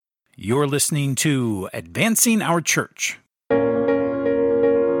You're listening to Advancing Our Church.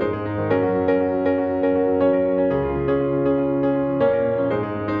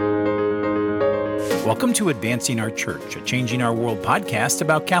 Welcome to Advancing Our Church, a Changing Our World podcast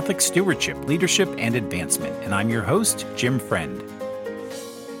about Catholic stewardship, leadership, and advancement. And I'm your host, Jim Friend.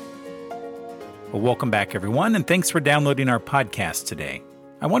 Well, welcome back, everyone, and thanks for downloading our podcast today.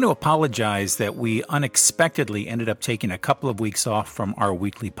 I want to apologize that we unexpectedly ended up taking a couple of weeks off from our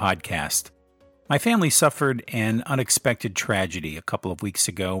weekly podcast. My family suffered an unexpected tragedy a couple of weeks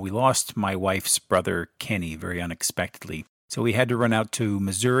ago. We lost my wife's brother, Kenny, very unexpectedly. So we had to run out to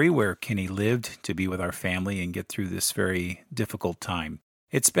Missouri, where Kenny lived, to be with our family and get through this very difficult time.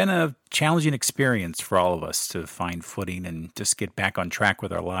 It's been a challenging experience for all of us to find footing and just get back on track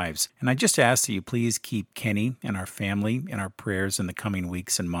with our lives. And I just ask that you please keep Kenny and our family in our prayers in the coming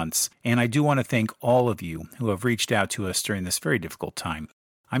weeks and months. And I do want to thank all of you who have reached out to us during this very difficult time.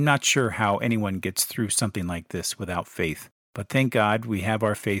 I'm not sure how anyone gets through something like this without faith. But thank God we have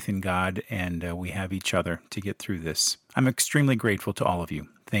our faith in God and we have each other to get through this. I'm extremely grateful to all of you.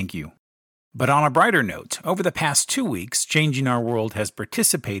 Thank you. But on a brighter note, over the past 2 weeks, Changing Our World has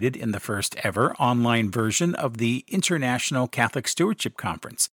participated in the first ever online version of the International Catholic Stewardship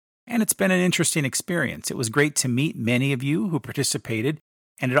Conference. And it's been an interesting experience. It was great to meet many of you who participated,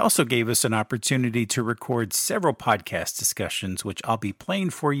 and it also gave us an opportunity to record several podcast discussions, which I'll be playing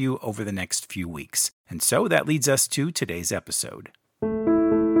for you over the next few weeks. And so that leads us to today's episode.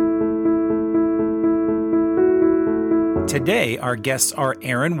 Today, our guests are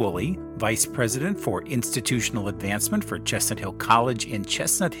Erin Woolley, Vice President for Institutional Advancement for Chestnut Hill College in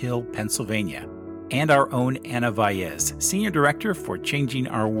Chestnut Hill, Pennsylvania, and our own Anna Valles, Senior Director for Changing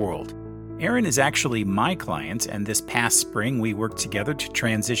Our World. Erin is actually my client, and this past spring we worked together to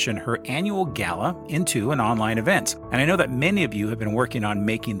transition her annual gala into an online event. And I know that many of you have been working on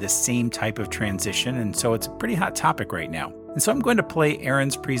making this same type of transition, and so it's a pretty hot topic right now. And so I'm going to play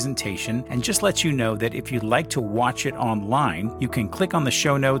Erin's presentation and just let you know that if you'd like to watch it online, you can click on the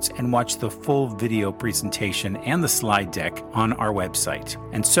show notes and watch the full video presentation and the slide deck on our website.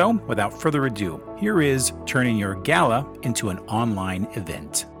 And so, without further ado, here is turning your gala into an online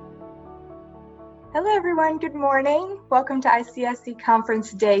event. Hello, everyone. Good morning. Welcome to ICSC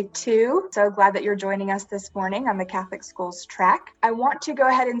Conference Day 2. So glad that you're joining us this morning on the Catholic Schools track. I want to go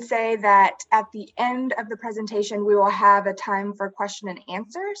ahead and say that at the end of the presentation, we will have a time for question and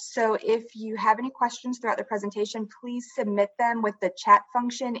answer. So if you have any questions throughout the presentation, please submit them with the chat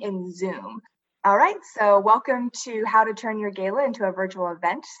function in Zoom. All right, so welcome to How to Turn Your Gala into a Virtual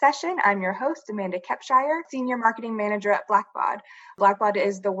Event session. I'm your host, Amanda Kepshire, Senior Marketing Manager at Blackbaud. Blackbaud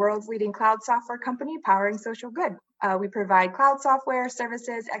is the world's leading cloud software company powering social good. We provide cloud software,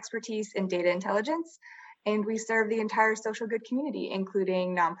 services, expertise, and data intelligence, and we serve the entire social good community,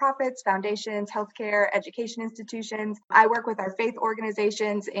 including nonprofits, foundations, healthcare, education institutions. I work with our faith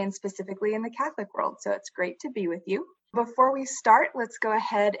organizations and specifically in the Catholic world, so it's great to be with you. Before we start, let's go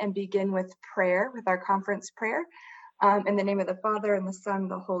ahead and begin with prayer, with our conference prayer. In the name of the Father, and the Son, and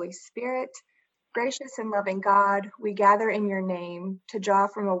the Holy Spirit. Gracious and loving God, we gather in your name to draw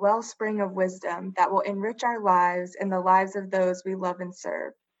from a wellspring of wisdom that will enrich our lives and the lives of those we love and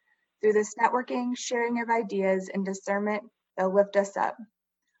serve. Through this networking, sharing of ideas, and discernment, they'll lift us up.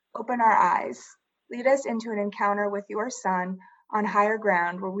 Open our eyes. Lead us into an encounter with your Son on higher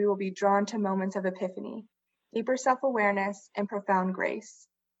ground where we will be drawn to moments of epiphany, deeper self-awareness, and profound grace.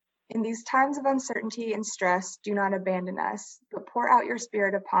 In these times of uncertainty and stress, do not abandon us, but pour out your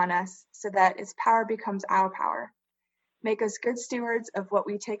Spirit upon us so that its power becomes our power. Make us good stewards of what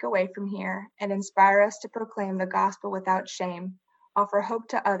we take away from here and inspire us to proclaim the gospel without shame, offer hope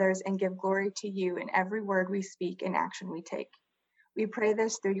to others, and give glory to you in every word we speak and action we take. We pray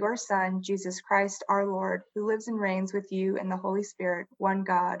this through your Son, Jesus Christ, our Lord, who lives and reigns with you and the Holy Spirit, one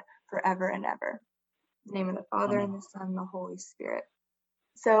God, forever and ever. In the name of the Father, and the Son, and the Holy Spirit.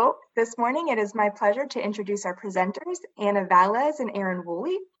 So this morning, it is my pleasure to introduce our presenters, Anna Valles and Erin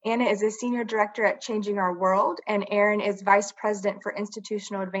Woolley. Anna is a Senior Director at Changing Our World, and Erin is Vice President for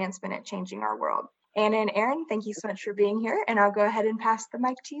Institutional Advancement at Changing Our World. Anna and Erin, thank you so much for being here, and I'll go ahead and pass the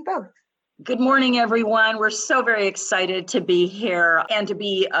mic to you both. Good morning, everyone. We're so very excited to be here and to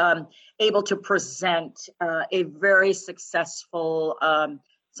be able to present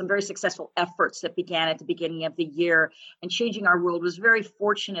some very successful efforts that began at the beginning of the year. And Changing Our World was very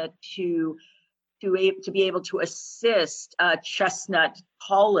fortunate to be able to assist Chestnut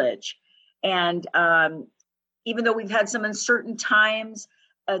College. And even though we've had some uncertain times,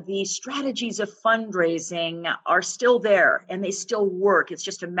 the strategies of fundraising are still there and they still work. It's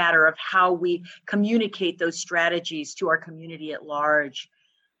just a matter of how we communicate those strategies to our community at large.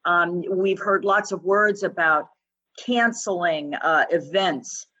 We've heard lots of words about canceling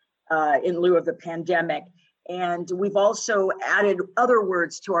events in lieu of the pandemic. And we've also added other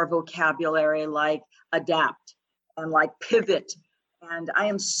words to our vocabulary like adapt and like pivot. And I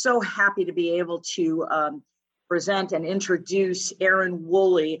am so happy to be able to present and introduce Erin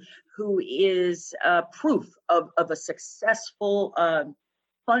Woolley, who is proof of a successful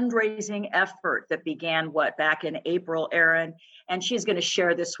fundraising effort that began back in April, Erin, and she's going to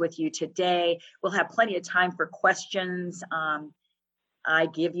share this with you today. We'll have plenty of time for questions. I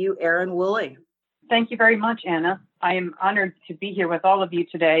give you Erin Woolley. Thank you very much, Anna. I am honored to be here with all of you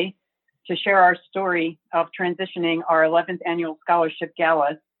today to share our story of transitioning our 11th annual scholarship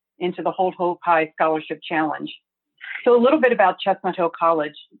gala into the Hold Hope High Scholarship Challenge. So a little bit about Chestnut Hill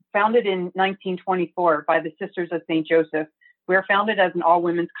College. Founded in 1924 by the Sisters of St. Joseph, we are founded as an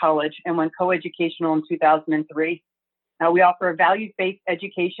all-women's college and went co-educational in 2003. We offer a values-based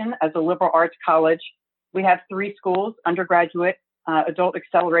education as a liberal arts college. We have 3 schools, undergraduate, adult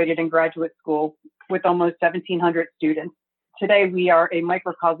accelerated, and graduate school, with almost 1,700 students. Today, we are a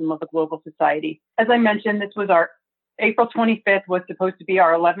microcosm of a global society. As I mentioned, this was our April 25th was supposed to be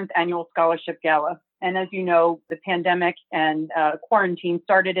our 11th annual scholarship gala. And as you know, the pandemic and quarantine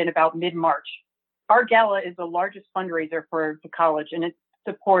started in about mid-March. Our gala is the largest fundraiser for the college, and it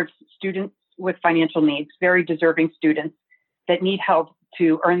supports students with financial needs, very deserving students that need help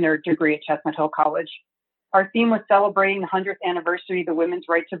to earn their degree at Chestnut Hill College. Our theme was celebrating the 100th anniversary of the women's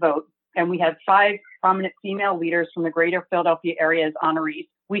right to vote, and we had 5 prominent female leaders from the greater Philadelphia area as honorees.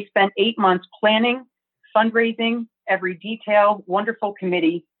 We spent 8 months planning, fundraising, every detail, wonderful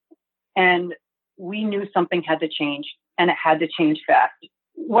committee, and we knew something had to change, and it had to change fast.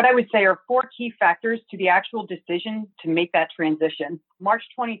 What I would say are 4 key factors to the actual decision to make that transition. March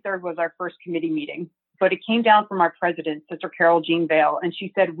 23rd was our first committee meeting, but it came down from our president, Sister Carol Jean Vale, and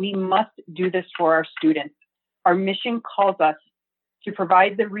she said, we must do this for our students. Our mission calls us to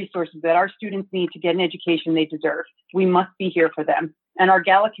provide the resources that our students need to get an education they deserve. We must be here for them. And our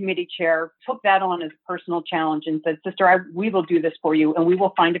gala committee chair took that on as a personal challenge and said, Sister, we will do this for you, and we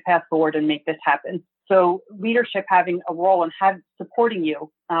will find a path forward and make this happen. So leadership having a role and supporting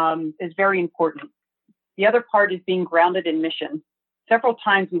you is very important. The other part is being grounded in mission. Several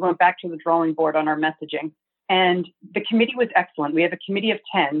times we went back to the drawing board on our messaging, and the committee was excellent. We have a committee of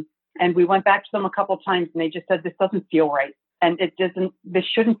 10, and we went back to them a couple of times, and they just said, this doesn't feel right. And this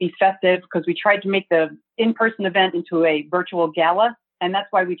shouldn't be festive, because we tried to make the in-person event into a virtual gala. And that's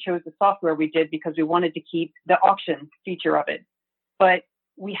why we chose the software we did, because we wanted to keep the auction feature of it. But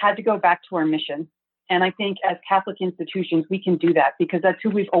we had to go back to our mission. And I think as Catholic institutions, we can do that, because that's who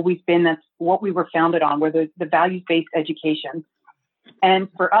we've always been. That's what we were founded on, where the values-based education. And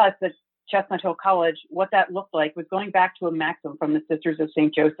for us at Chestnut Hill College, what that looked like was going back to a maxim from the Sisters of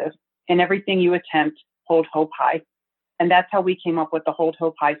St. Joseph: in everything you attempt, hold hope high. And that's how we came up with the Hold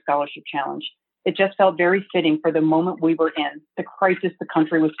Hope High Scholarship Challenge. It just felt very fitting for the moment we were in, the crisis the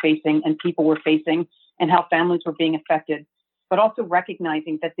country was facing and people were facing, and how families were being affected, but also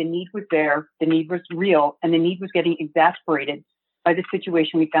recognizing that the need was there, the need was real, and the need was getting exasperated by the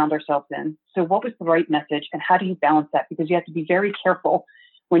situation we found ourselves in. So what was the right message, and how do you balance that? Because you have to be very careful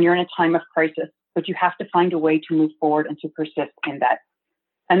when you're in a time of crisis, but you have to find a way to move forward and to persist in that.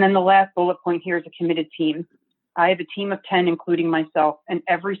 And then the last bullet point here is a committed team. I have a team of 10, including myself, and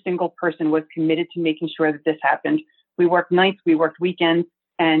every single person was committed to making sure that this happened. We worked nights, we worked weekends,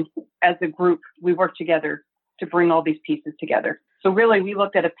 and as a group, we worked together to bring all these pieces together. So really, we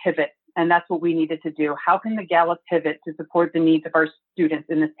looked at a pivot, and that's what we needed to do. How can the gala pivot to support the needs of our students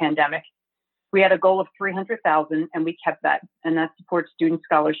in this pandemic? We had a goal of $300,000, and we kept that, and that supports student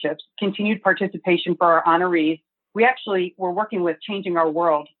scholarships, continued participation for our honorees. We actually were working with Changing Our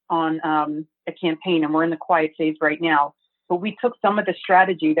World on a campaign, and we're in the quiet phase right now. But we took some of the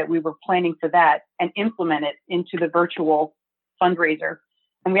strategy that we were planning for that and implemented into the virtual fundraiser.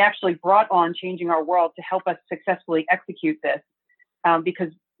 And we actually brought on Changing Our World to help us successfully execute this,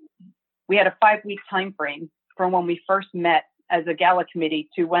 because we had a 5-week time frame from when we first met as a gala committee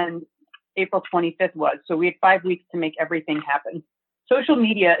to when April 25th was. So we had 5 weeks to make everything happen. Social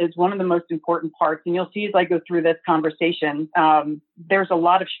media is one of the most important parts, and you'll see as I go through this conversation, there's a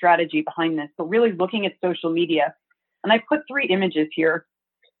lot of strategy behind this, but really looking at social media. And I put 3 images here.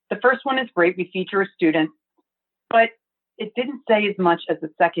 The first one is great. We feature a student, but it didn't say as much as the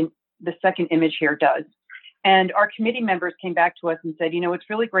second image here does. And our committee members came back to us and said, it's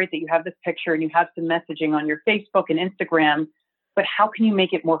really great that you have this picture and you have some messaging on your Facebook and Instagram, but how can you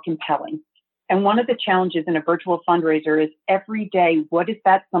make it more compelling? And one of the challenges in a virtual fundraiser is every day, what is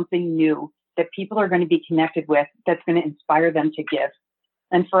that something new that people are going to be connected with that's going to inspire them to give?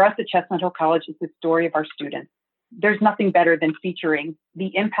 And for us at Chestnut Hill College, it's the story of our students. There's nothing better than featuring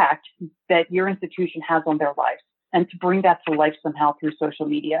the impact that your institution has on their lives and to bring that to life somehow through social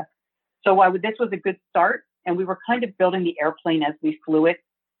media. So this was a good start, and we were kind of building the airplane as we flew it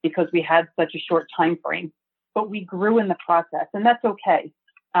because we had such a short time frame, but we grew in the process, and that's okay.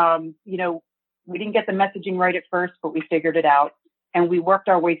 We didn't get the messaging right at first, but we figured it out, and we worked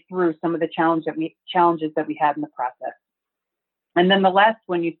our way through some of the challenges that we had in the process. And then the last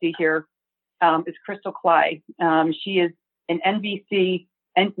one you see here is Crystal Cly. She is an NBC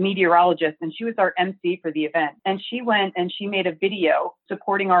meteorologist, and she was our MC for the event. And she went and she made a video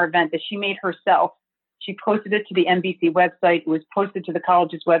supporting our event that she made herself. She posted it to the NBC website. It was posted to the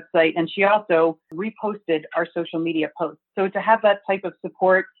college's website, and she also reposted our social media posts. So to have that type of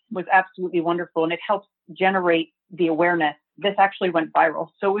support was absolutely wonderful, and it helps generate the awareness. This actually went viral.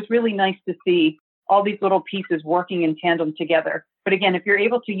 So it was really nice to see all these little pieces working in tandem together. But again, if you're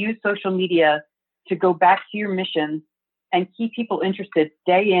able to use social media to go back to your mission and keep people interested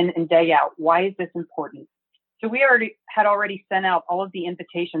day in and day out, why is this important? So we had already sent out all of the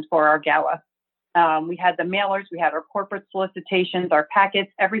invitations for our gala. We had the mailers, we had our corporate solicitations, our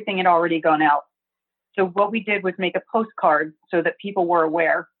packets, everything had already gone out. So what we did was make a postcard so that people were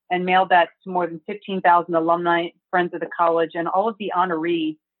aware and mailed that to more than 15,000 alumni, friends of the college, and all of the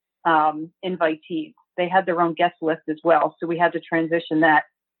honoree invitees. They had their own guest list as well, so we had to transition that.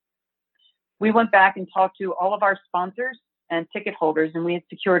 We went back and talked to all of our sponsors and ticket holders, and we had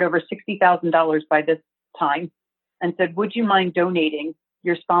secured over $60,000 by this time, and said, would you mind donating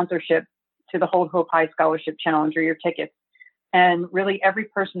your sponsorship to the Hold Hope High Scholarship Challenge or your tickets? And really every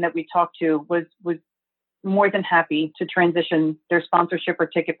person that we talked to was more than happy to transition their sponsorship or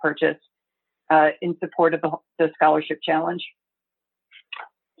ticket purchase in support of the scholarship challenge.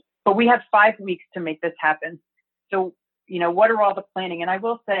 But we had 5 weeks to make this happen. So, what are all the planning? And I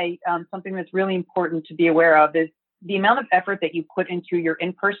will say something that's really important to be aware of is the amount of effort that you put into your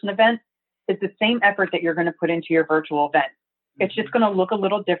in-person event is the same effort that you're going to put into your virtual event. It's just going to look a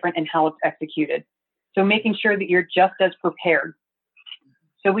little different in how it's executed. So making sure that you're just as prepared.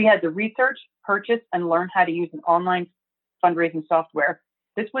 So we had to research, purchase, and learn how to use an online fundraising software.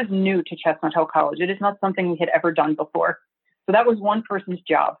 This was new to Chestnut Hill College. It is not something we had ever done before. So that was one person's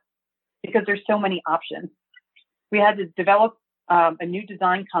job because there's so many options. We had to develop a new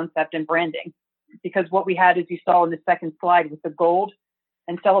design concept and branding because what we had, as you saw in the second slide, with the gold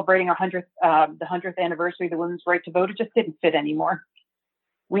and celebrating the 100th anniversary of the women's right to vote, it just didn't fit anymore.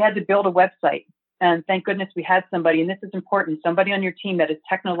 We had to build a website, and thank goodness we had somebody, and this is important, somebody on your team that is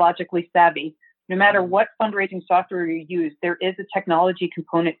technologically savvy. No matter what fundraising software you use, there is a technology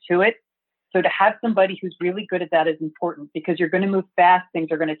component to it. So to have somebody who's really good at that is important because you're going to move fast, things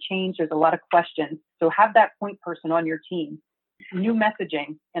are going to change, there's a lot of questions. So have that point person on your team. New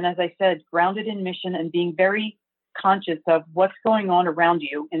messaging, and as I said, grounded in mission and being very conscious of what's going on around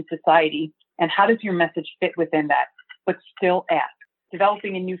you in society and how does your message fit within that, but still ask.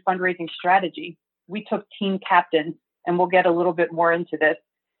 Developing a new fundraising strategy. We took team captains, and we'll get a little bit more into this,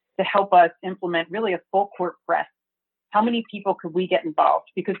 to help us implement really a full court press. How many people could we get involved?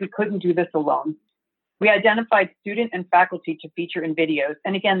 Because we couldn't do this alone. We identified student and faculty to feature in videos.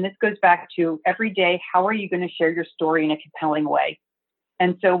 And again, this goes back to every day, how are you going to share your story in a compelling way?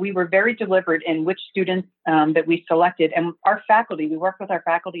 And so we were very deliberate in which students that we selected. And our faculty, we worked with our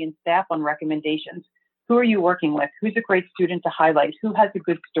faculty and staff on recommendations. Who are you working with? Who's a great student to highlight? Who has a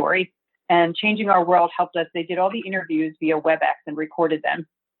good story? And Changing Our World helped us. They did all the interviews via WebEx and recorded them.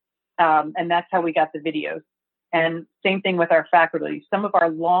 And that's how we got the videos. And same thing with our faculty. Some of our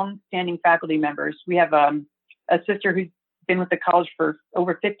long-standing faculty members, we have a sister who's been with the college for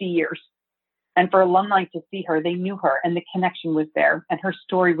over 50 years. And for alumni to see her, they knew her and the connection was there. And her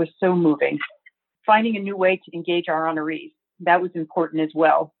story was so moving. Finding a new way to engage our honorees, that was important as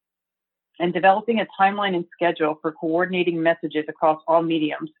well. And developing a timeline and schedule for coordinating messages across all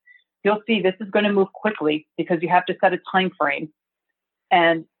mediums. You'll see this is going to move quickly because you have to set a time frame.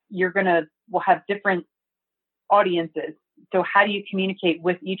 And we'll have different audiences. So how do you communicate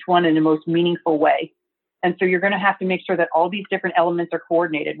with each one in the most meaningful way? And so you're going to have to make sure that all these different elements are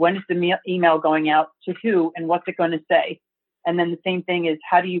coordinated. When is the email going out to who and what's it going to say? And then the same thing is,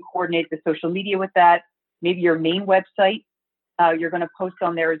 how do you coordinate the social media with that? Maybe your main website, you're going to post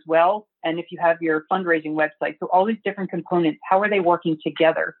on there as well. And if you have your fundraising website, so all these different components, how are they working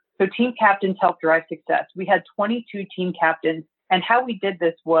together? So team captains help drive success. We had 22 team captains. And how we did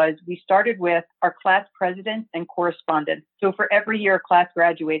this was we started with our class presidents and correspondents. So for every year a class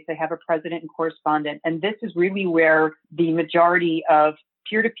graduates, they have a president and correspondent. And this is really where the majority of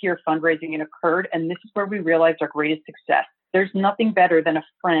peer-to-peer fundraising occurred. And this is where we realized our greatest success. There's nothing better than a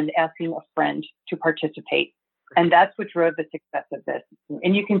friend asking a friend to participate. And that's what drove the success of this.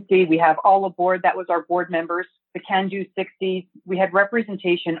 And you can see we have all aboard. That was our board members, the Can Do 60s. We had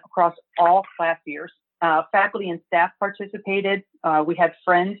representation across all class years. Faculty and staff participated. We had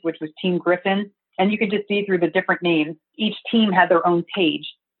friends, which was Team Griffin. And you could just see through the different names. Each team had their own page.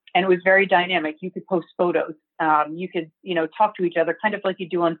 And it was very dynamic. You could post photos. You could, talk to each other, kind of like you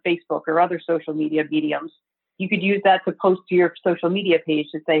do on Facebook or other social media mediums. You could use that to post to your social media page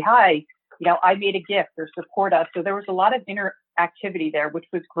to say, hi, I made a gift or support us. So there was a lot of interactivity there, which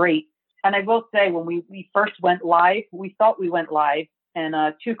was great. And I will say, when we first went live, we thought we went live, and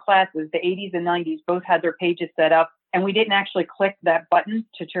two classes, the 80s and 90s, both had their pages set up, and we didn't actually click that button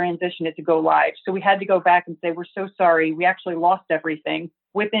to transition it to go live. So we had to go back and say, we're so sorry. We actually lost everything.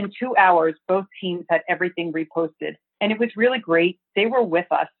 Within 2 hours, both teams had everything reposted. And it was really great. They were with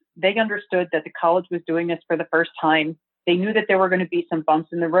us. They understood that the college was doing this for the first time. They knew that there were going to be some bumps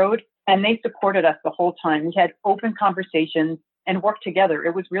in the road, and they supported us the whole time. We had open conversations and worked together.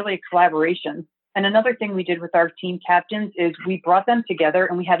 It was really a collaboration. And another thing we did with our team captains is we brought them together,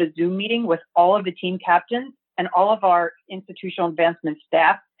 and we had a Zoom meeting with all of the team captains and all of our institutional advancement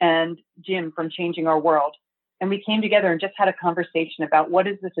staff and Jim from Changing Our World. And we came together and just had a conversation about, what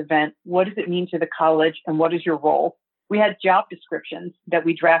is this event? What does it mean to the college? And what is your role? We had job descriptions that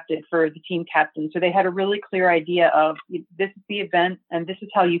we drafted for the team captains. So they had a really clear idea of, this is the event and this is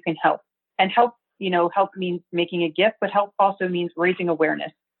how you can help. And help means making a gift, but help also means raising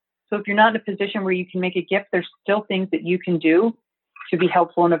awareness. So if you're not in a position where you can make a gift, there's still things that you can do to be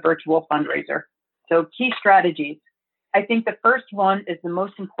helpful in a virtual fundraiser. So key strategies. I think the first one is the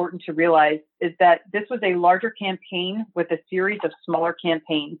most important to realize, is that this was a larger campaign with a series of smaller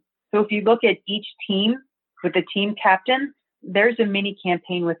campaigns. So if you look at each team with a team captain, there's a mini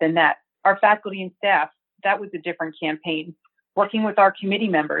campaign within that. Our faculty and staff, that was a different campaign. Working with our committee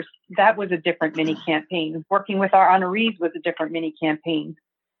members, that was a different mini campaign. Working with our honorees was a different mini campaign.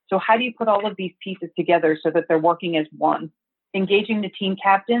 So how do you put all of these pieces together so that they're working as one? Engaging the team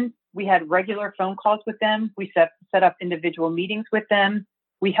captains, we had regular phone calls with them. We set up individual meetings with them.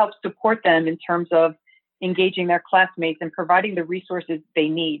 We helped support them in terms of engaging their classmates and providing the resources they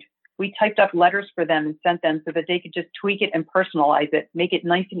need. We typed up letters for them and sent them so that they could just tweak it and personalize it, make it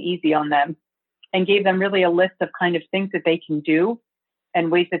nice and easy on them, and gave them really a list of kind of things that they can do and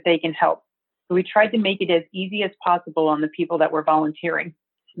ways that they can help. So we tried to make it as easy as possible on the people that were volunteering.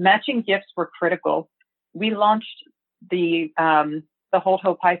 Matching gifts were critical. We launched the Hold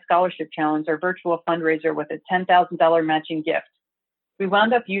Hope High Scholarship Challenge, our virtual fundraiser, with a $10,000 matching gift. We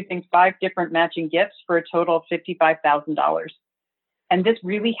wound up using 5 different matching gifts for a total of $55,000. And this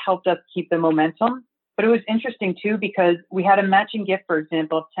really helped us keep the momentum. But it was interesting too, because we had a matching gift, for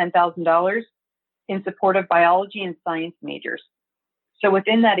example, of $10,000 in support of biology and science majors. So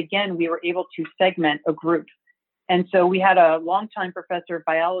within that, again, we were able to segment a group. And so we had a longtime professor of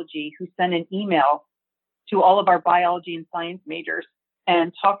biology who sent an email to all of our biology and science majors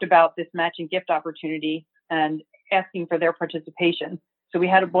and talked about this matching gift opportunity and asking for their participation. So we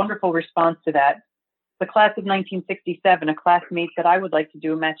had a wonderful response to that. The class of 1967, a classmate said, I would like to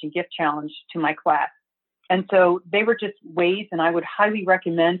do a matching gift challenge to my class. And so they were just ways, and I would highly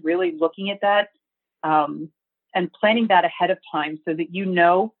recommend really looking at that and planning that ahead of time so that you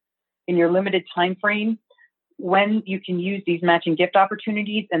know in your limited time frame when you can use these matching gift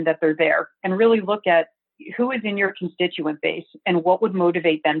opportunities and that they're there, and really look at who is in your constituent base and what would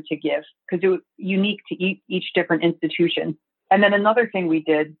motivate them to give, because it was unique to each different institution. And then another thing we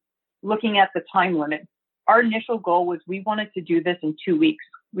did, looking at the time limit, our initial goal was we wanted to do this in 2 weeks.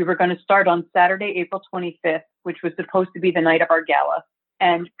 We were going to start on Saturday, April 25th, which was supposed to be the night of our gala,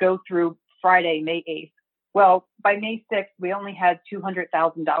 and go through Friday, May 8th. Well, by May 6th, we only had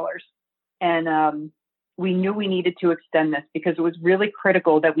 $200,000. And we knew we needed to extend this because it was really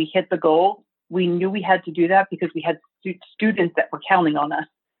critical that we hit the goal. We knew we had to do that because we had students that were counting on us.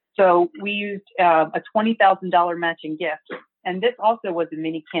 So we used a $20,000 matching gift. And this also was a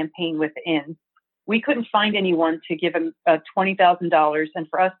mini campaign within. We couldn't find anyone to give them $20,000. And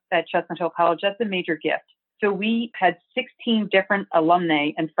for us at Chestnut Hill College, that's a major gift. So we had 16 different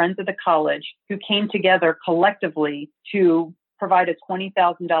alumni and friends of the college who came together collectively to provide a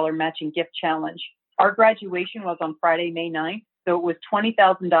 $20,000 matching gift challenge. Our graduation was on Friday, May 9th. So it was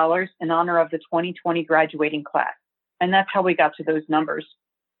 $20,000 in honor of the 2020 graduating class. And that's how we got to those numbers.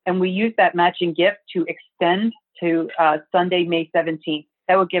 And we used that matching gift to extend to Sunday, May 17th.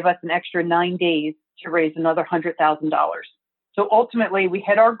 That would give us an extra 9 days to raise another $100,000. So ultimately, we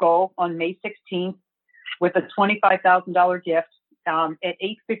hit our goal on May 16th with a $25,000 gift at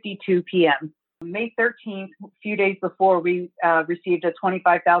 8:52 p.m. May 13th, a few days before, we received a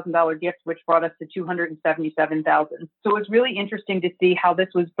 $25,000 gift, which brought us to $277,000. So it was really interesting to see how this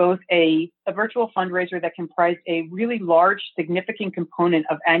was both a virtual fundraiser that comprised a really large, significant component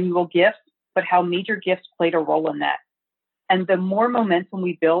of annual gifts, but how major gifts played a role in that. And the more momentum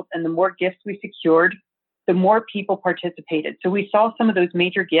we built and the more gifts we secured, the more people participated. So we saw some of those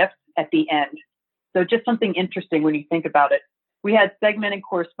major gifts at the end. So just something interesting when you think about it. We had segmented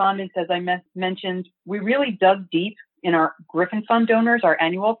correspondence, as I mentioned. We really dug deep in our Griffin Fund donors, our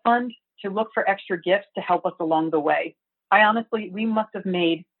annual fund, to look for extra gifts to help us along the way. We must have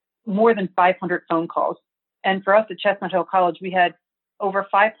made more than 500 phone calls. And for us at Chestnut Hill College, we had over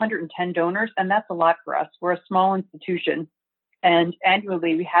 510 donors, and that's a lot for us. We're a small institution, and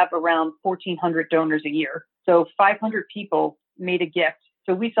annually we have around 1,400 donors a year. So 500 people made a gift.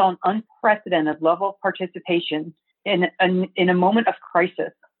 So we saw an unprecedented level of participation in a moment of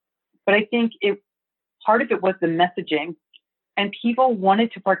crisis. But I think part of it was the messaging, and people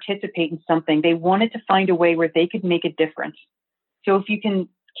wanted to participate in something. They wanted to find a way where they could make a difference. So if you can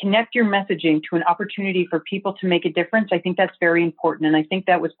connect your messaging to an opportunity for people to make a difference, I think that's very important. And I think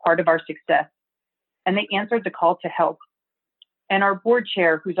that was part of our success. And they answered the call to help. And our board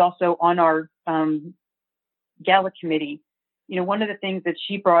chair, who's also on our gala committee, one of the things that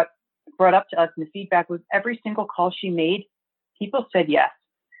she brought up to us in the feedback was every single call she made, people said yes.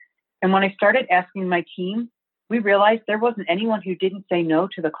 And when I started asking my team, we realized there wasn't anyone who didn't say no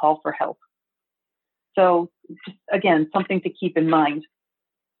to the call for help. So just, again, something to keep in mind.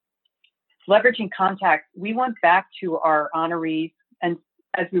 Leveraging contacts, we went back to our honorees, and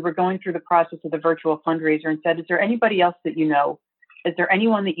as we were going through the process of the virtual fundraiser, and said, is there anybody else that you know? Is there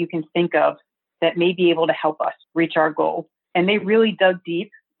anyone that you can think of that may be able to help us reach our goal? And they really dug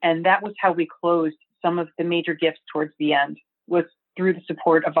deep. And that was how we closed some of the major gifts towards the end, was through the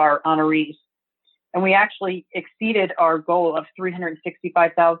support of our honorees. And we actually exceeded our goal of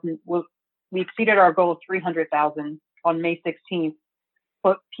 $365,000. We exceeded our goal of $300,000 on May 16th,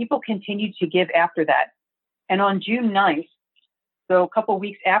 but people continued to give after that. And on June 9th, so a couple of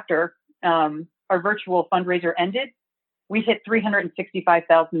weeks after our virtual fundraiser ended, we hit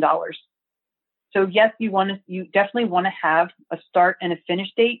 $365,000. So yes, you definitely want to have a start and a finish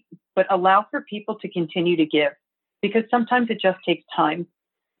date, but allow for people to continue to give, because sometimes it just takes time.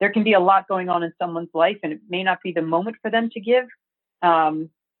 There can be a lot going on in someone's life, and it may not be the moment for them to give.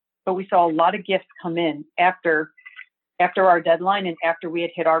 But we saw a lot of gifts come in after our deadline and after we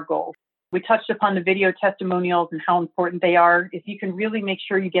had hit our goal. We touched upon the video testimonials and how important they are. If you can really make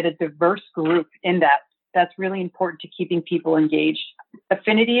sure you get a diverse group in that, that's really important to keeping people engaged.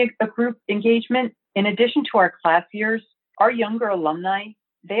 Affinity group engagement, in addition to our class years, our younger alumni,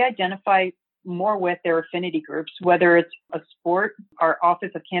 they identify more with their affinity groups, whether it's a sport, our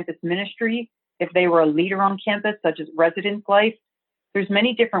Office of Campus Ministry, if they were a leader on campus, such as Residence Life. There's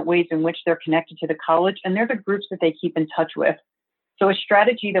many different ways in which they're connected to the college, and they're the groups that they keep in touch with. So a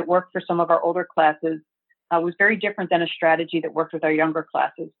strategy that worked for some of our older classes was very different than a strategy that worked with our younger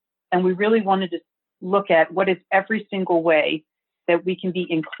classes. And we really wanted to look at what is every single way that we can be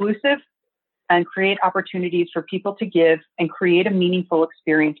inclusive and create opportunities for people to give and create a meaningful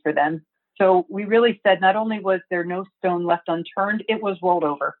experience for them. So we really said not only was there no stone left unturned, it was rolled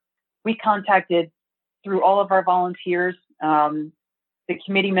over. We contacted through all of our volunteers, the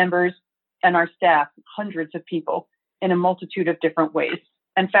committee members, and our staff, hundreds of people in a multitude of different ways.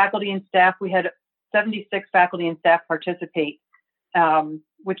 And faculty and staff, we had 76 faculty and staff participate,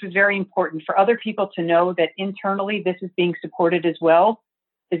 which was very important for other people to know that internally this is being supported as well,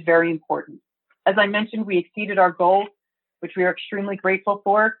 is very important. As I mentioned, we exceeded our goal, which we are extremely grateful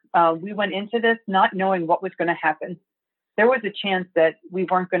for. We went into this not knowing what was going to happen. There was a chance that we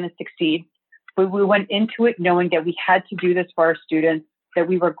weren't going to succeed, but we went into it knowing that we had to do this for our students, that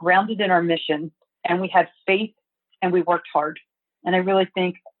we were grounded in our mission, and we had faith, and we worked hard. And I really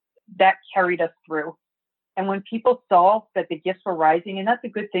think that carried us through. And when people saw that the gifts were rising, and that's a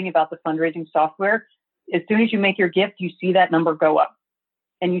good thing about the fundraising software, as soon as you make your gift, you see that number go up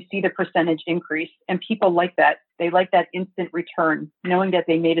and you see the percentage increase. And people like that. They like that instant return, knowing that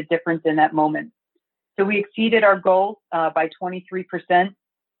they made a difference in that moment. So we exceeded our goal by 23%.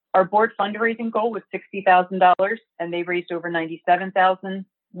 Our board fundraising goal was $60,000, and they raised over $97,000,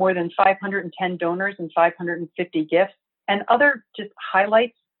 more than 510 donors and 550 gifts. And other just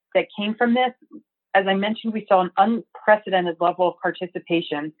highlights that came from this, as I mentioned, we saw an unprecedented level of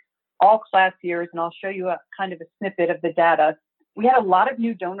participation, all class years, and I'll show you a kind of a snippet of the data. We had a lot of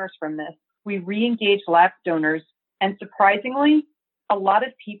new donors from this. We re-engaged lapsed donors, and surprisingly, a lot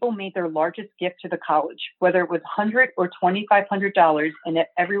of people made their largest gift to the college, whether it was $100 or $2,500, and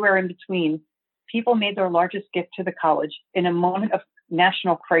everywhere in between. people made their largest gift to the college in a moment of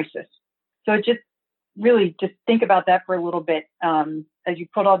national crisis. So just think about that for a little bit. As you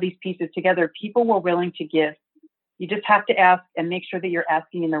put all these pieces together, people were willing to give. You just have to ask and make sure that you're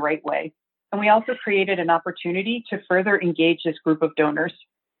asking in the right way. And we also created an opportunity to further engage this group of donors.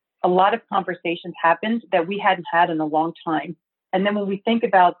 A lot of conversations happened that we hadn't had in a long time. And then when we think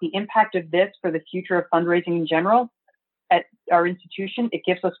about the impact of this for the future of fundraising in general at our institution, it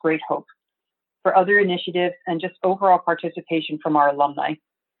gives us great hope for other initiatives and just overall participation from our alumni.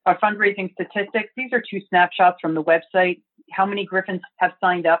 Our fundraising statistics, these are 2 snapshots from the website. How many Griffins have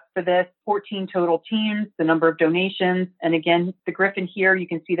signed up for this? 14 total teams, the number of donations. And again, the Griffin here, you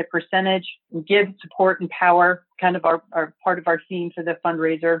can see the percentage, give, support, empower, kind of our part of our theme for the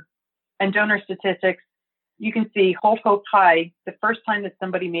fundraiser. And donor statistics, you can see Hold Hope High, the first time that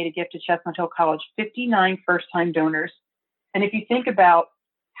somebody made a gift to Chestnut Hill College, 59 first-time donors. And if you think about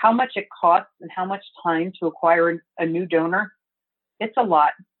how much it costs and how much time to acquire a new donor, it's a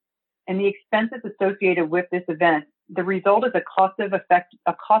lot. And the expenses associated with this event, the result is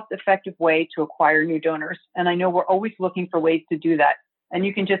a cost-effective way to acquire new donors. And I know we're always looking for ways to do that. And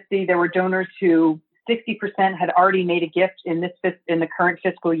you can just see there were donors who 60% had already made a gift in the current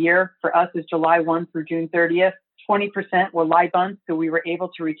fiscal year. For us, is July 1 through June 30th. 20% were live bunts, so we were able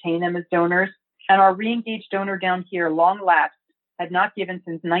to retain them as donors. And our re-engaged donor down here, long lapsed, had not given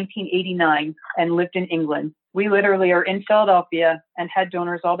since 1989 and lived in England. We literally are in Philadelphia and had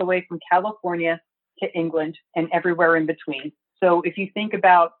donors all the way from California to England and everywhere in between. So if you think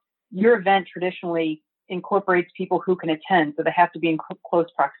about your event traditionally incorporates people who can attend, so they have to be in close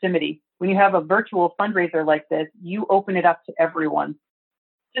proximity. When you have a virtual fundraiser like this, you open it up to everyone.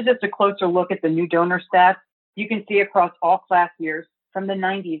 Just a closer look at the new donor stats, you can see across all class years from the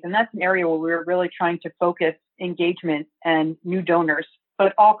 90s, and that's an area where we're really trying to focus engagement and new donors.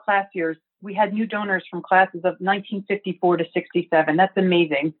 But all class years, we had new donors from classes of 1954 to 67. That's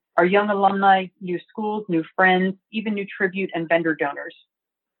amazing. Our young alumni, new schools, new friends, even new tribute and vendor donors.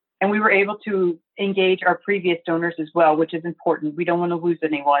 And we were able to engage our previous donors as well, which is important. We don't want to lose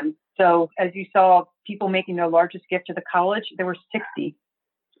anyone. So as you saw people making their largest gift to the college, there were 60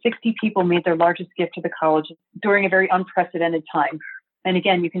 people made their largest gift to the college during a very unprecedented time. And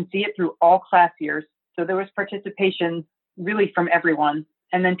again, you can see it through all class years. So there was participation really from everyone.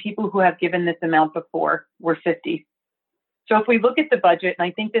 And then people who have given this amount before were 50. So if we look at the budget, and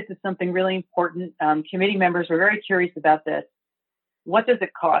I think this is something really important, committee members were very curious about this. What does it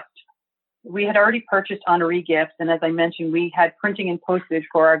cost? We had already purchased honoree gifts. And as I mentioned, we had printing and postage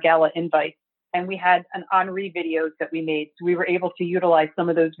for our gala invites. And we had an honoree videos that we made. So we were able to utilize some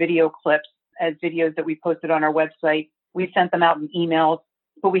of those video clips as videos that we posted on our website. We sent them out in emails,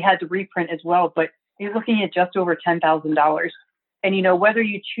 but we had to reprint as well. But you're looking at just over $10,000. And, whether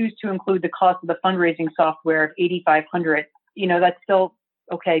you choose to include the cost of the fundraising software of $8,500, that's still,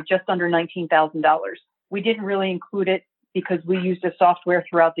 okay, just under $19,000. We didn't really include it because we used the software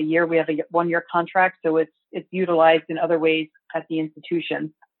throughout the year. We have a 1-year contract, so it's utilized in other ways at the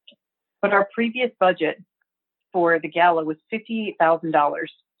institution. But our previous budget for the gala was $58,000,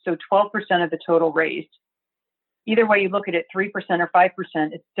 so 12% of the total raised. Either way you look at it, 3% or 5%,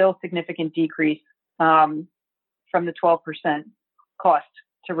 it's still a significant decrease from the 12% cost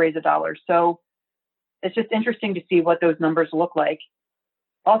to raise $1. So it's just interesting to see what those numbers look like.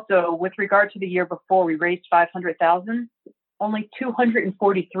 Also, with regard to the year before, we raised $500,000. Only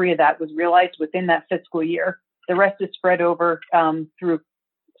 $243 of that was realized within that fiscal year. The rest is spread over through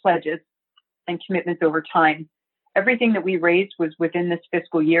pledges and commitments over time. Everything that we raised was within this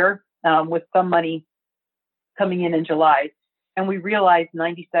fiscal year, with some money coming in July, and we realized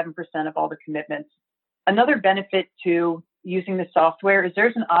 97% of all the commitments. Another benefit to using the software is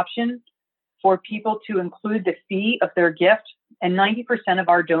there's an option for people to include the fee of their gift, and 90% of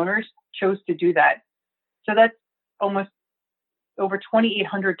our donors chose to do that. So that's almost over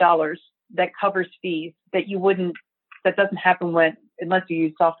 $2,800 that covers fees that doesn't happen unless you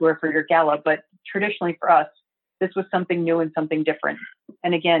use software for your gala. But traditionally for us, this was something new and something different.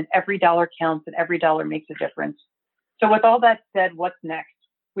 And again, every dollar counts and every dollar makes a difference. So with all that said, what's next?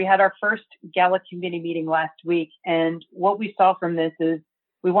 We had our first gala committee meeting last week. And what we saw from this is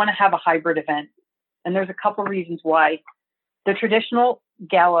we want to have a hybrid event. And there's a couple reasons why. The traditional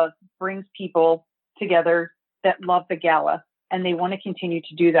gala brings people together that love the gala, and they want to continue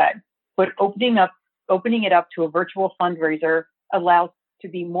to do that. But opening it up to a virtual fundraiser allows to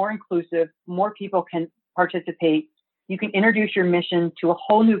be more inclusive. More people can participate. You can introduce your mission to a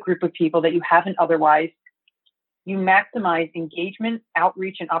whole new group of people that you haven't otherwise. You maximize engagement,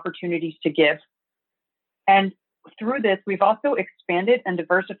 outreach, and opportunities to give. And through this, we've also expanded and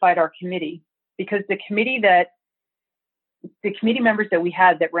diversified our committee, because the committee members that we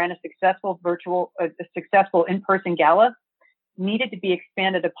had that ran a successful in-person gala needed to be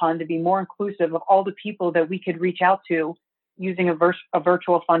expanded upon to be more inclusive of all the people that we could reach out to using a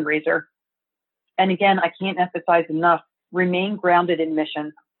virtual fundraiser. And again, I can't emphasize enough, remain grounded in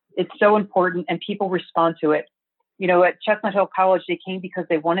mission. It's so important, and people respond to it. You know, at Chestnut Hill College, they came because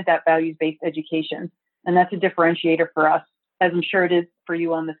they wanted that values-based education. And that's a differentiator for us, as I'm sure it is for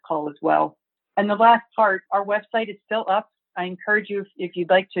you on this call as well. And the last part, our website is still up. I encourage you, if you'd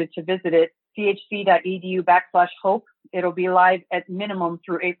like to visit it, chc.edu/hope. It'll be live at minimum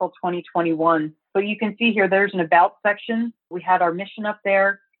through April 2021. But you can see here, there's an about section. We had our mission up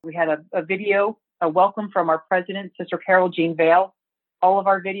there. We had a video, a welcome from our president, Sister Carol Jean Vale. All of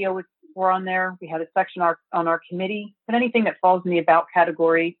our videos were on there. We had a section on our committee, and anything that falls in the about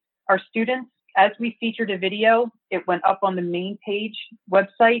category. Our students, as we featured a video, it went up on the main page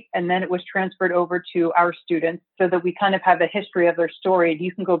website, and then it was transferred over to our students so that we kind of have a history of their story.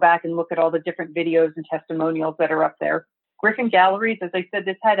 You can go back and look at all the different videos and testimonials that are up there. Griffin Galleries, as I said,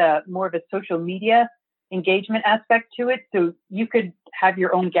 this had a more of a social media engagement aspect to it. So you could have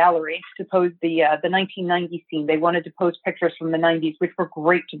your own gallery to pose the 1990s scene. They wanted to post pictures from the 90s, which were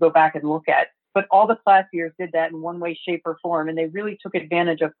great to go back and look at. But all the class years did that in one way, shape, or form, and they really took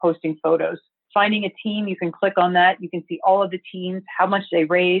advantage of posting photos. Finding a team, you can click on that. You can see all of the teams, how much they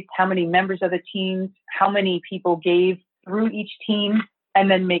raised, how many members of the teams, how many people gave through each team,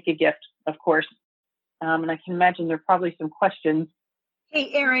 and then make a gift, of course. And I can imagine there are probably some questions. Hey,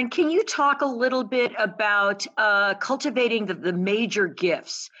 Erin, can you talk a little bit about cultivating the major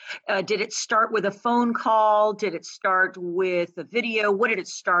gifts? Did it start with a phone call? Did it start with a video? What did it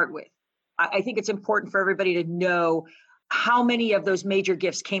start with? I think it's important for everybody to know how many of those major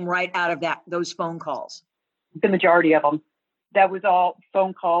gifts came right out of those phone calls. The majority of them. That was all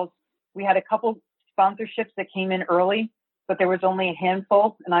phone calls. We had a couple sponsorships that came in early, but there was only a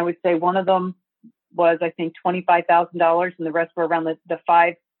handful. And I would say one of them was, I think, $25,000, and the rest were around the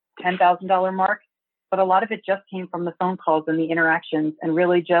 $5,000, $10,000 mark. But a lot of it just came from the phone calls and the interactions, and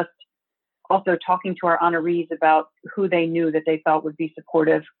really just also talking to our honorees about who they knew that they felt would be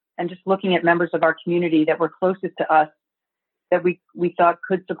supportive, and just looking at members of our community that were closest to us that we thought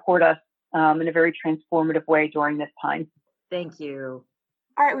could support us in a very transformative way during this time. Thank you.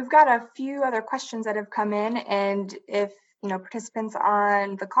 All right, we've got a few other questions that have come in, and if participants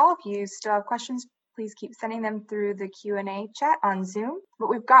on the call, if you still have questions, please keep sending them through the Q&A chat on Zoom. But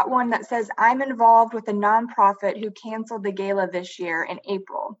we've got one that says, I'm involved with a nonprofit who canceled the gala this year in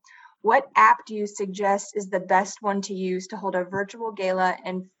April. What app do you suggest is the best one to use to hold a virtual gala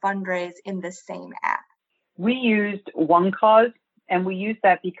and fundraise in the same app? We used OneCause, and we used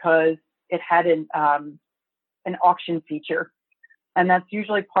that because it had an auction feature. And that's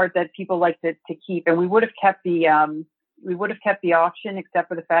usually part that people like to keep. And we would have kept the auction, except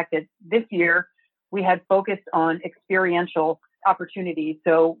for the fact that this year we had focused on experiential opportunities.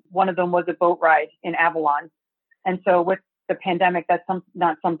 So one of them was a boat ride in Avalon. And so with the pandemic, that's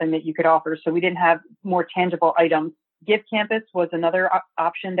not something that you could offer. So we didn't have more tangible items. Give Campus was another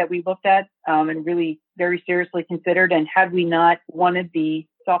option that we looked at and really very seriously considered. And had we not wanted the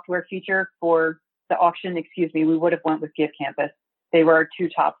software feature for the auction, we would have went with Give Campus. They were our two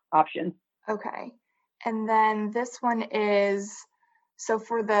top options. Okay. And then this one is, so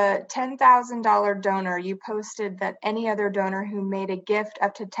for the $10,000 donor, you posted that any other donor who made a gift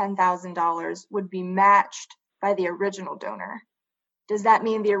up to $10,000 would be matched by the original donor. Does that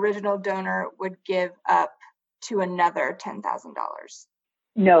mean the original donor would give up to another $10,000?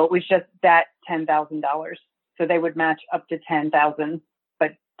 No, it was just that $10,000. So they would match up to $10,000,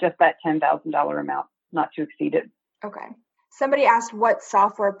 but just that $10,000 amount, not to exceed it. Okay. Somebody asked what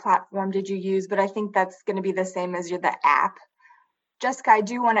software platform did you use, but I think that's going to be the same as the app. Jessica, I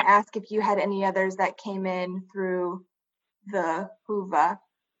do want to ask if you had any others that came in through the Whova.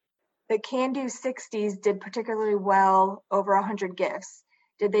 The Can Do 60s did particularly well, over 100 gifts.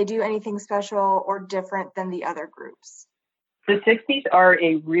 Did they do anything special or different than the other groups? The 60s are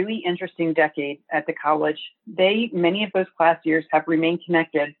a really interesting decade at the college. Many of those class years have remained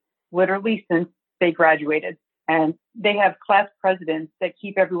connected literally since they graduated. And they have class presidents that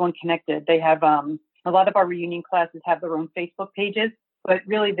keep everyone connected. They have a lot of our reunion classes have their own Facebook pages, but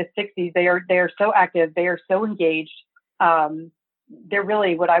really the 60s, they are so active. They are so engaged. They're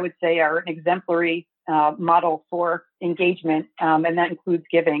really what I would say are an exemplary model for engagement, and that includes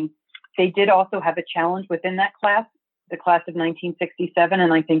giving. They did also have a challenge within that class, the class of 1967,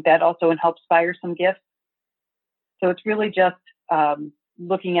 and I think that also helped inspire some gifts. So it's really just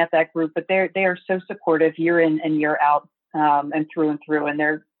looking at that group, but they are so supportive year in and year out, and through, and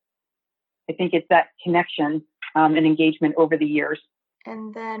they're I think it's that connection and engagement over the years.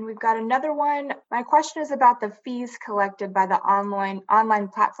 And then we've got another one. My question is about the fees collected by the online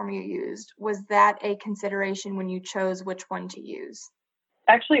platform you used. Was that a consideration when you chose which one to use?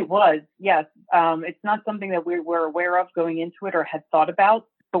 Actually, it was, yes. It's not something that we were aware of going into it or had thought about.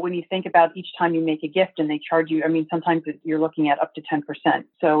 But when you think about each time you make a gift and they charge you, I mean, sometimes you're looking at up to 10%.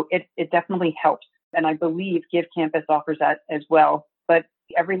 So it definitely helps. And I believe Give Campus offers that as well. But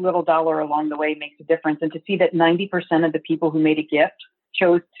every little dollar along the way makes a difference. And to see that 90% of the people who made a gift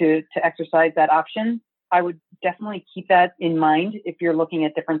chose to exercise that option, I would definitely keep that in mind if you're looking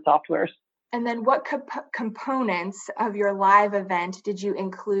at different softwares. And then what components of your live event did you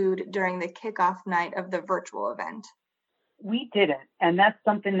include during the kickoff night of the virtual event? We didn't. And that's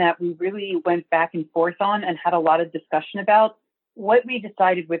something that we really went back and forth on and had a lot of discussion about. What we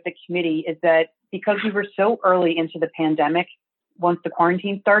decided with the committee is that because we were so early into the pandemic, once the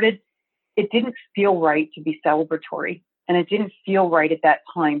quarantine started, it didn't feel right to be celebratory. And it didn't feel right at that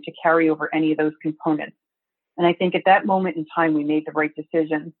time to carry over any of those components. And I think at that moment in time, we made the right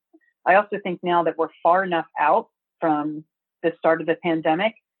decision. I also think now that we're far enough out from the start of the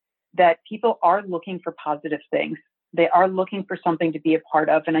pandemic that people are looking for positive things. They are looking for something to be a part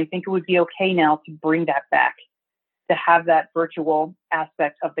of. And I think it would be okay now to bring that back, to have that virtual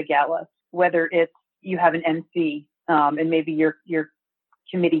aspect of the gala, whether it's you have an MC and maybe your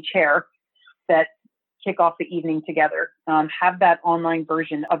committee chair that kick off the evening together, have that online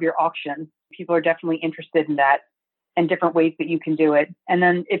version of your auction. People are definitely interested in that and different ways that you can do it. And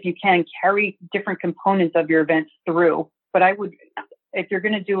then if you can, carry different components of your event through. But I would, if you're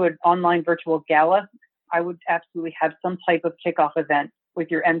going to do an online virtual gala, I would absolutely have some type of kickoff event with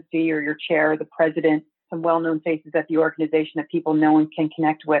your MC or your chair, the president, some well-known faces at the organization that people know and can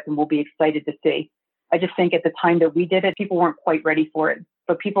connect with and will be excited to see. I just think at the time that we did it, people weren't quite ready for it,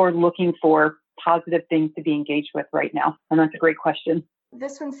 but people are looking for positive things to be engaged with right now. And that's a great question.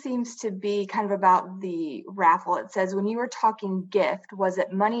 This one seems to be kind of about the raffle. It says, when you were talking gift, was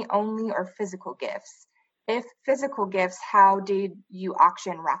it money only or physical gifts? If physical gifts, how did you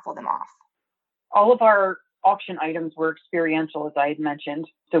raffle them off? All of our auction items were experiential, as I had mentioned.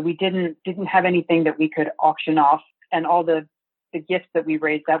 So we didn't have anything that we could auction off. And all the gifts that we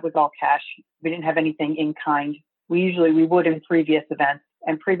raised, that was all cash. We didn't have anything in kind. We would in previous events.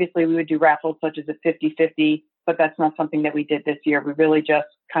 And previously we would do raffles such as a 50-50, but that's not something that we did this year. We really just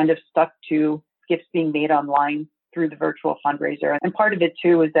kind of stuck to gifts being made online through the virtual fundraiser. And part of it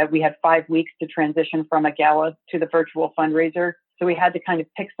too is that we had 5 weeks to transition from a gala to the virtual fundraiser. So we had to kind of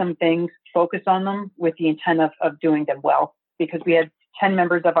pick some things, focus on them with the intent of doing them well, because we had 10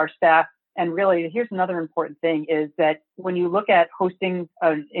 members of our staff. And really, here's another important thing is that when you look at hosting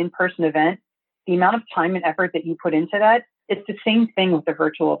an in-person event, the amount of time and effort that you put into that, it's the same thing with the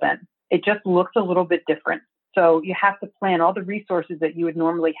virtual event. It just looks a little bit different. So you have to plan all the resources that you would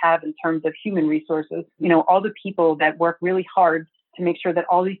normally have in terms of human resources, all the people that work really hard to make sure that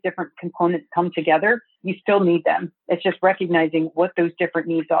all these different components come together. You still need them. It's just recognizing what those different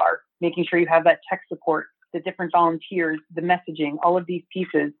needs are, making sure you have that tech support, the different volunteers, the messaging, all of these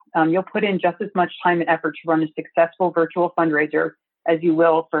pieces. You'll put in just as much time and effort to run a successful virtual fundraiser as you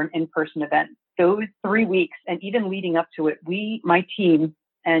will for an in-person event. Those 3 weeks and even leading up to it, my team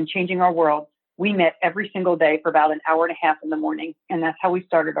and Changing Our World, we met every single day for about an hour and a half in the morning. And that's how we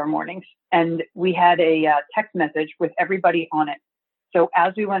started our mornings. And we had a text message with everybody on it. So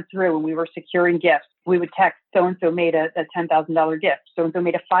as we went through and we were securing gifts, we would text so-and-so made a $10,000 gift. So-and-so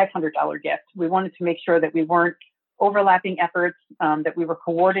made a $500 gift. We wanted to make sure that we weren't overlapping efforts, that we were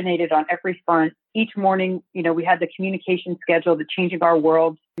coordinated on every front. Each morning, we had the communication schedule that Changing Our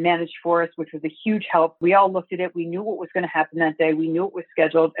World managed for us, which was a huge help. We all looked at it. We knew what was going to happen that day. We knew it was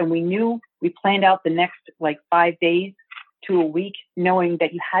scheduled, and we planned out the next 5 days to a week, knowing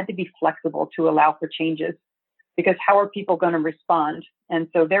that you had to be flexible to allow for changes, because how are people going to respond? And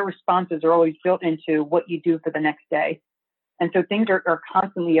so their responses are always built into what you do for the next day. And so things are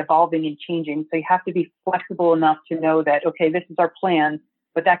constantly evolving and changing. So you have to be flexible enough to know that, okay, this is our plan,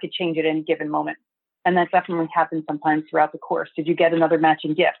 but that could change at any given moment. And that definitely happens sometimes throughout the course. Did you get another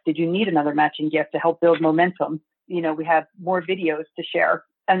matching gift? Did you need another matching gift to help build momentum? We have more videos to share.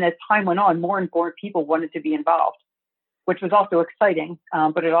 And as time went on, more and more people wanted to be involved, which was also exciting,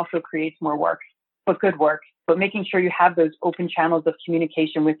 but it also creates more work, but good work. But making sure you have those open channels of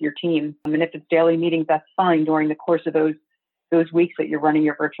communication with your team. And if it's daily meetings, that's fine during the course of those weeks that you're running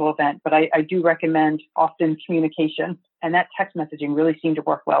your virtual event. But I do recommend often communication And that text messaging really seemed to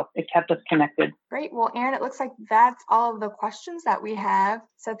work well. It kept us connected. Great. Well, Aaron, it looks like that's all of the questions that we have.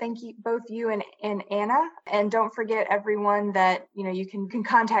 So thank you, both you and Anna. And don't forget, everyone, that you can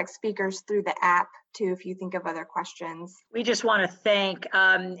contact speakers through the app too if you think of other questions. We just want to thank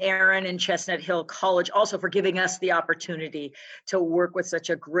Aaron and Chestnut Hill College also for giving us the opportunity to work with such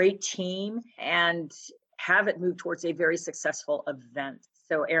a great team and have it move towards a very successful event.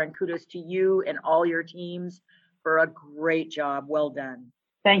 So Aaron, kudos to you and all your teams for a great job. Well done.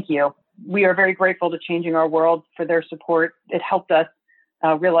 Thank you. We are very grateful to Changing Our World for their support. It helped us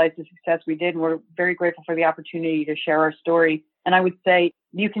realize the success we did, and we're very grateful for the opportunity to share our story. And I would say,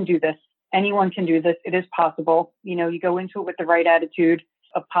 you can do this. Anyone can do this. It is possible. You go into it with the right attitude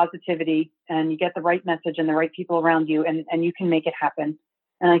of positivity, and you get the right message and the right people around you, and you can make it happen.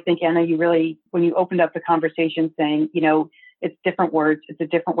 And I think, Anna, you really, when you opened up the conversation saying, it's different words, it's a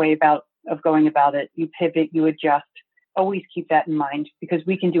different way of going about it. You pivot, you adjust. Always keep that in mind, because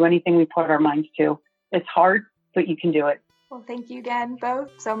we can do anything we put our minds to. It's hard, but you can do it. Well, thank you again both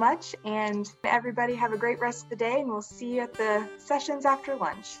so much. And everybody have a great rest of the day, and we'll see you at the sessions after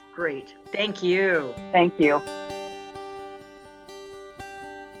lunch. Great. Thank you. Thank you.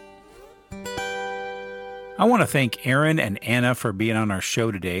 I want to thank Aaron and Anna for being on our show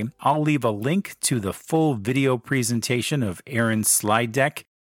today. I'll leave a link to the full video presentation of Aaron's slide deck.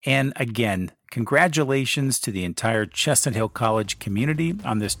 And again, congratulations to the entire Chestnut Hill College community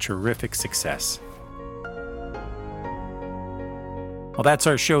on this terrific success. Well, that's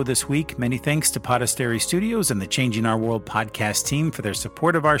our show this week. Many thanks to Podastery Studios and the Changing Our World podcast team for their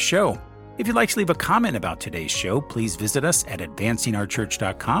support of our show. If you'd like to leave a comment about today's show, please visit us at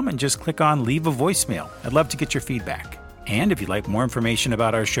advancingourchurch.com and just click on Leave a Voicemail. I'd love to get your feedback. And if you'd like more information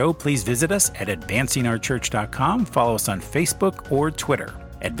about our show, please visit us at advancingourchurch.com. Follow us on Facebook or Twitter.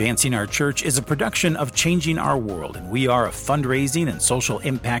 Advancing Our Church is a production of Changing Our World, and we are a fundraising and social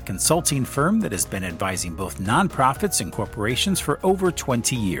impact consulting firm that has been advising both nonprofits and corporations for over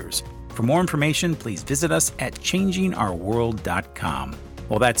 20 years. For more information, please visit us at changingourworld.com.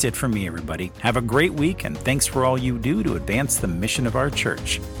 Well, that's it from me, everybody. Have a great week, and thanks for all you do to advance the mission of our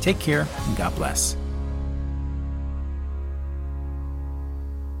church. Take care, and God bless.